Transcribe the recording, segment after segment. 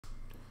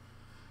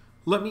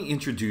Let me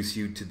introduce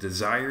you to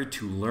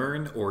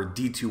Desire2Learn, or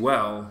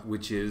D2L,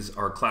 which is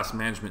our class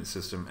management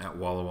system at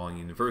Walla Walla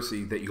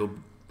University that you're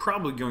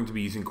probably going to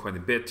be using quite a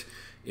bit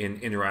in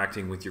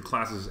interacting with your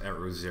classes at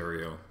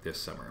Rosario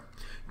this summer.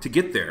 To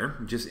get there,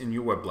 just in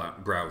your web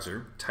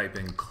browser, type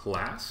in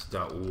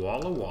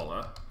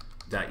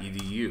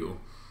class.wallawalla.edu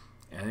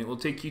and it will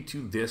take you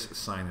to this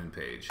sign-in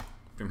page.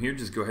 From here,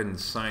 just go ahead and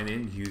sign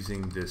in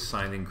using the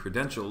sign-in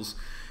credentials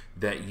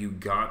that you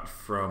got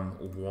from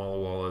Walla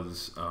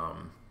Walla's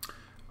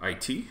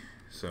IT.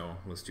 So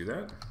let's do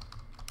that.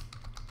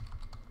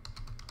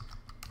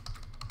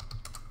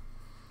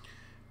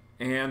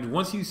 And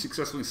once you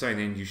successfully sign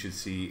in, you should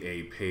see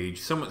a page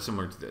somewhat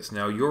similar to this.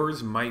 Now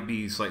yours might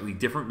be slightly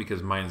different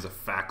because mine is a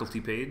faculty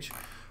page.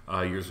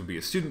 Yours will be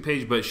a student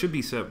page, but it should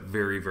be set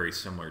very, very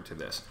similar to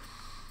this.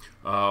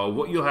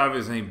 What you'll have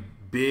is a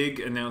big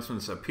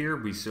announcements up here.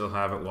 We still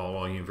have at Walla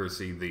Walla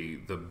University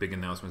the big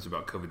announcements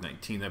about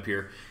COVID-19 up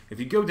here.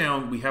 If you go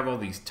down, we have all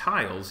these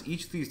tiles.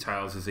 Each of these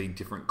tiles is a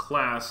different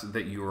class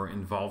that you are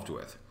involved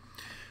with.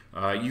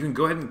 You can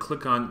go ahead and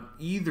click on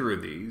either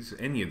of these,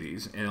 any of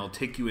these, and it'll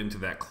take you into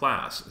that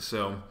class.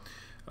 So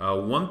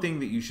one thing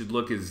that you should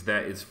look is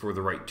that it's for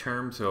the right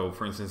term. So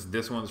for instance,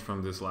 this one's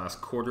from this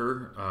last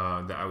quarter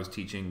that I was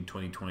teaching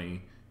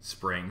 2020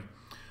 spring.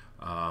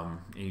 And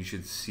you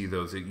should see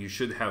those. You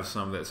should have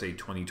some that say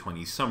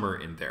 2020 summer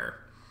in there.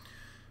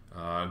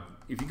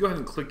 If you go ahead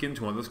and click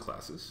into one of those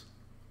classes,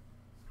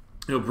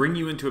 it'll bring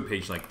you into a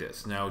page like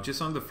this. Now,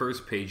 just on the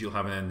first page, you'll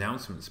have an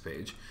announcements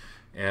page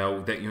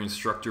that your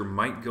instructor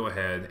might go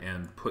ahead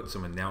and put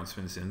some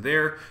announcements in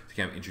there to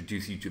kind of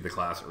introduce you to the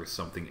class or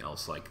something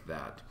else like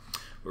that.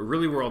 But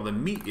really where all the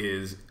meat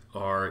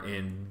are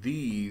in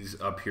these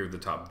up here at the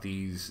top,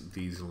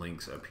 these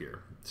links up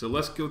here. So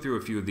let's go through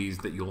a few of these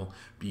that you'll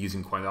be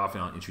using quite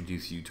often. I'll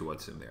introduce you to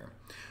what's in there.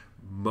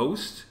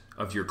 Most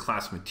of your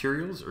class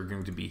materials are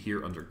going to be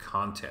here under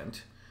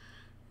content.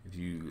 If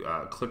you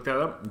click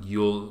that up,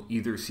 you'll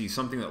either see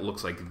something that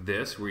looks like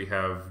this, where you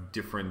have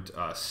different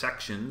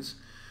sections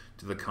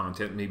to the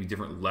content, maybe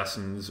different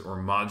lessons or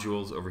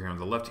modules over here on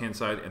the left-hand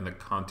side and the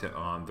content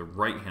on the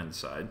right-hand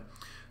side.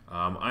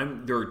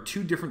 There are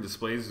two different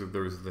displays.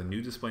 There's the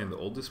new display and the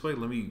old display.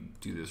 Let me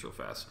do this real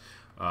fast.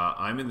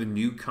 I'm in the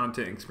new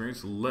content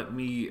experience. Let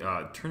me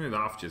turn it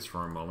off just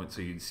for a moment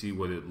so you'd see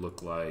what it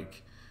looked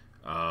like.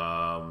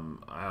 I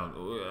don't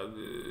know,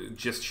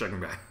 just checking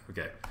back.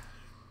 Okay.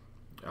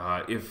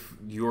 If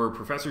your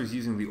professor is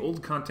using the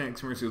old content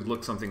experience, it would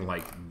look something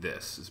like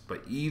this.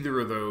 But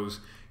either of those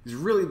is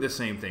really the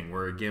same thing,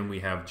 where again we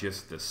have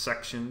just the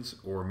sections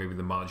or maybe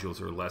the modules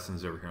or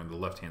lessons over here on the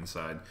left-hand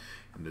side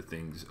and the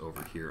things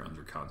over here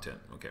under content.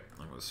 Okay,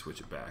 I'm going to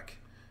switch it back.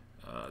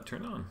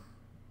 Turn on.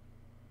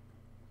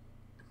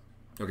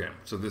 Okay,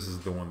 so this is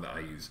the one that I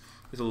use.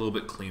 It's a little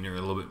bit cleaner, a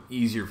little bit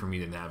easier for me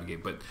to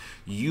navigate, but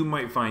you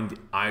might find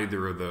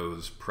either of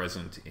those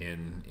present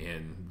in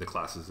the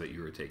classes that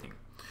you are taking.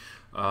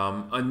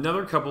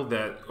 Another couple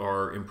that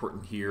are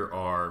important here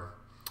are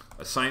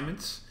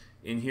assignments.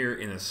 In here,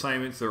 in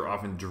assignments, there are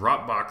often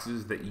drop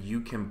boxes that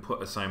you can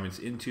put assignments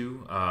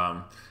into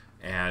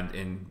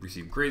and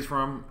receive grades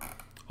from.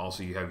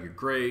 Also, you have your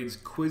grades.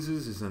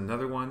 Quizzes is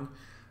another one.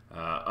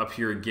 Up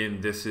here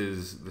again, this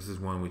is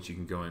one which you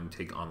can go and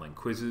take online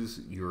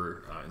quizzes.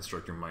 Your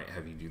instructor might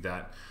have you do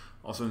that.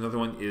 Also, another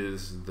one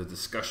is the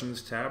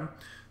discussions tab.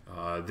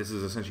 This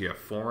is essentially a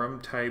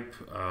forum type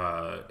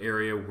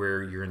area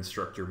where your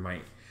instructor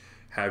might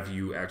have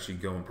you actually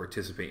go and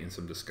participate in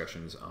some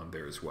discussions on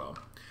there as well.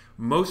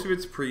 Most of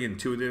it's pretty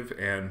intuitive,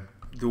 and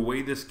the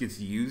way this gets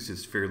used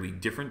is fairly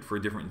different for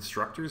different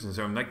instructors, and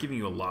so I'm not giving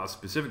you a lot of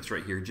specifics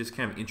right here, just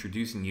kind of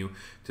introducing you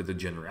to the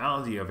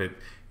generality of it,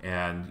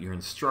 and your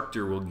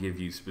instructor will give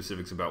you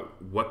specifics about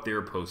what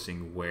they're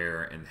posting,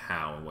 where, and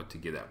how, and what to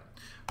get at.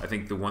 I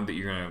think the one that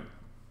you're going to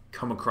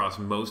come across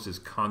most is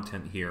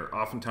content here.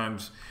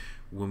 Oftentimes,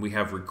 when we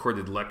have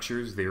recorded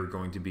lectures, they are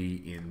going to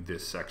be in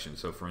this section.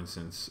 So for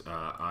instance,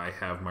 I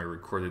have my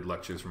recorded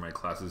lectures for my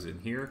classes in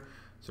here.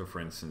 So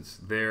for instance,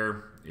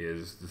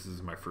 this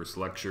is my first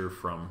lecture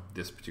from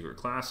this particular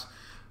class.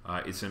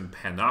 It's in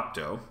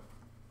Panopto.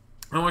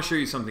 I want to show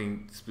you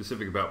something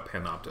specific about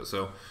Panopto.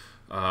 So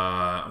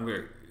I'm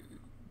going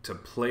to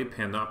play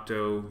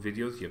Panopto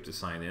videos. You have to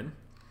sign in.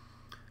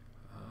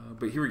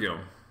 But here we go.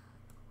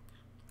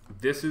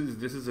 This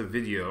is a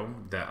video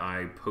that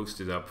I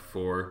posted up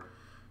for.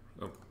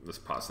 Oh, let's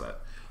pause that.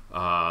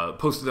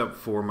 Posted up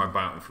for my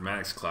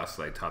bioinformatics class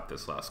that I taught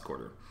this last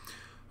quarter.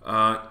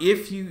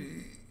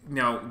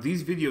 Now,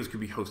 these videos could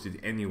be hosted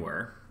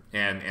anywhere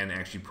and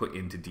actually put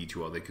into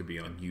D2L. They could be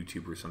on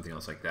YouTube or something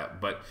else like that.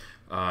 But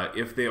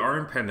if they are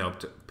in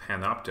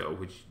Panopto,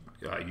 which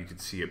you can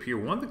see up here,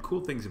 one of the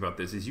cool things about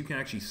this is you can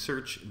actually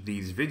search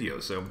these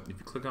videos. So if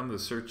you click on the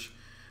search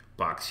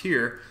box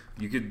here,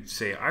 you could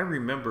say, I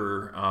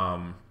remember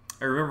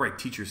my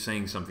teacher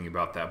saying something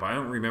about that, but I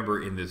don't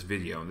remember in this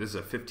video. And this is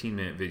a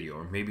 15-minute video,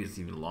 or maybe it's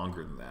even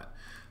longer than that.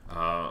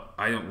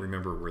 I don't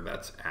remember where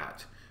that's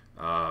at.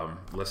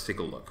 Let's take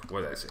a look.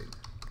 What did I say?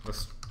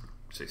 Let's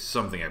say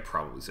something I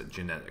probably said.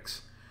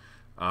 Genetics.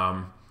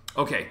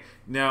 Okay,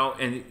 now,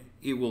 and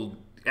it will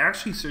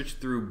actually search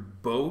through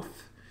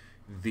both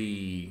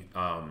the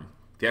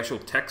actual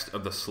text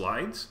of the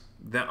slides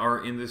that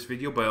are in this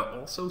video, but it'll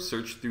also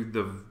search through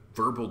the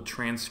verbal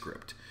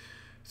transcript.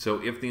 So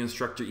if the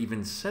instructor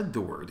even said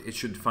the word, it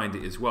should find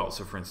it as well.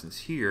 So for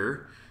instance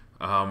here,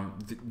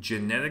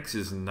 genetics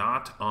is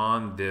not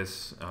on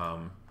this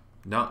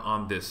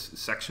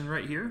section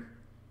right here.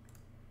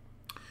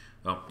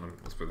 Oh,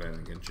 let's put that in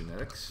again,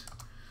 genetics.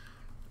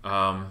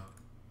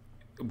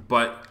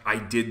 But I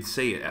did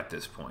say it at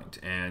this point.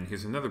 And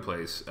here's another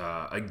place.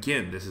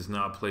 Again, this is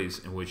not a place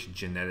in which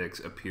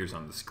genetics appears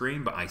on the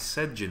screen, but I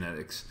said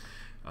genetics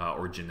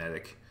or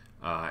genetic,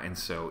 and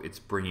so it's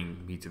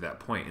bringing me to that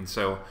point. And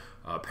so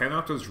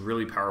Panopto is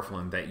really powerful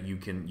in that you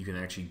can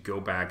actually go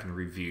back and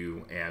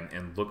review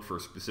and look for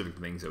specific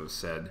things that was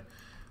said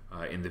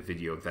in the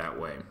video that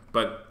way.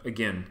 But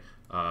again,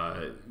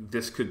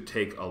 this could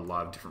take a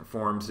lot of different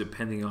forms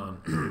depending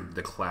on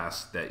the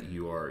class that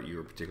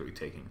you're particularly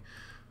taking.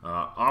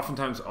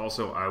 Oftentimes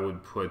also I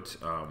would put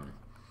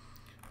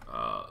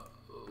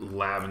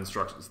lab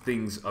instructions,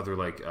 things other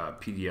like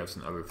PDFs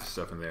and other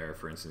stuff in there.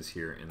 For instance,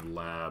 here in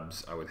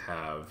labs, I would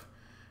have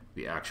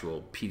the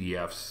actual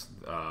PDFs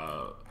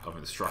of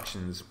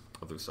instructions,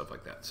 other stuff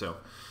like that. So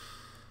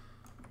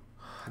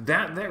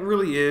that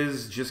really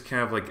is just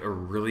kind of like a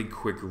really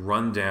quick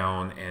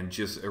rundown and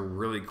just a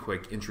really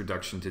quick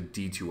introduction to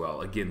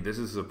D2L. Again, this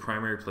is the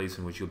primary place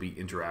in which you'll be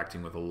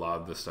interacting with a lot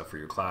of the stuff for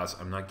your class.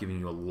 I'm not giving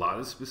you a lot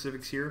of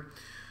specifics here,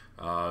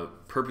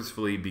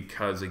 purposefully,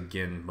 because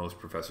again, most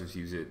professors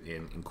use it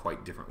in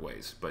quite different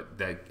ways. But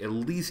that at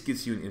least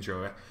gets you an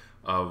intro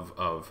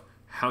of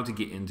how to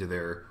get into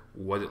there,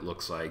 what it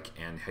looks like,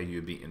 and how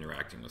you'd be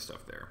interacting with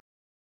stuff there.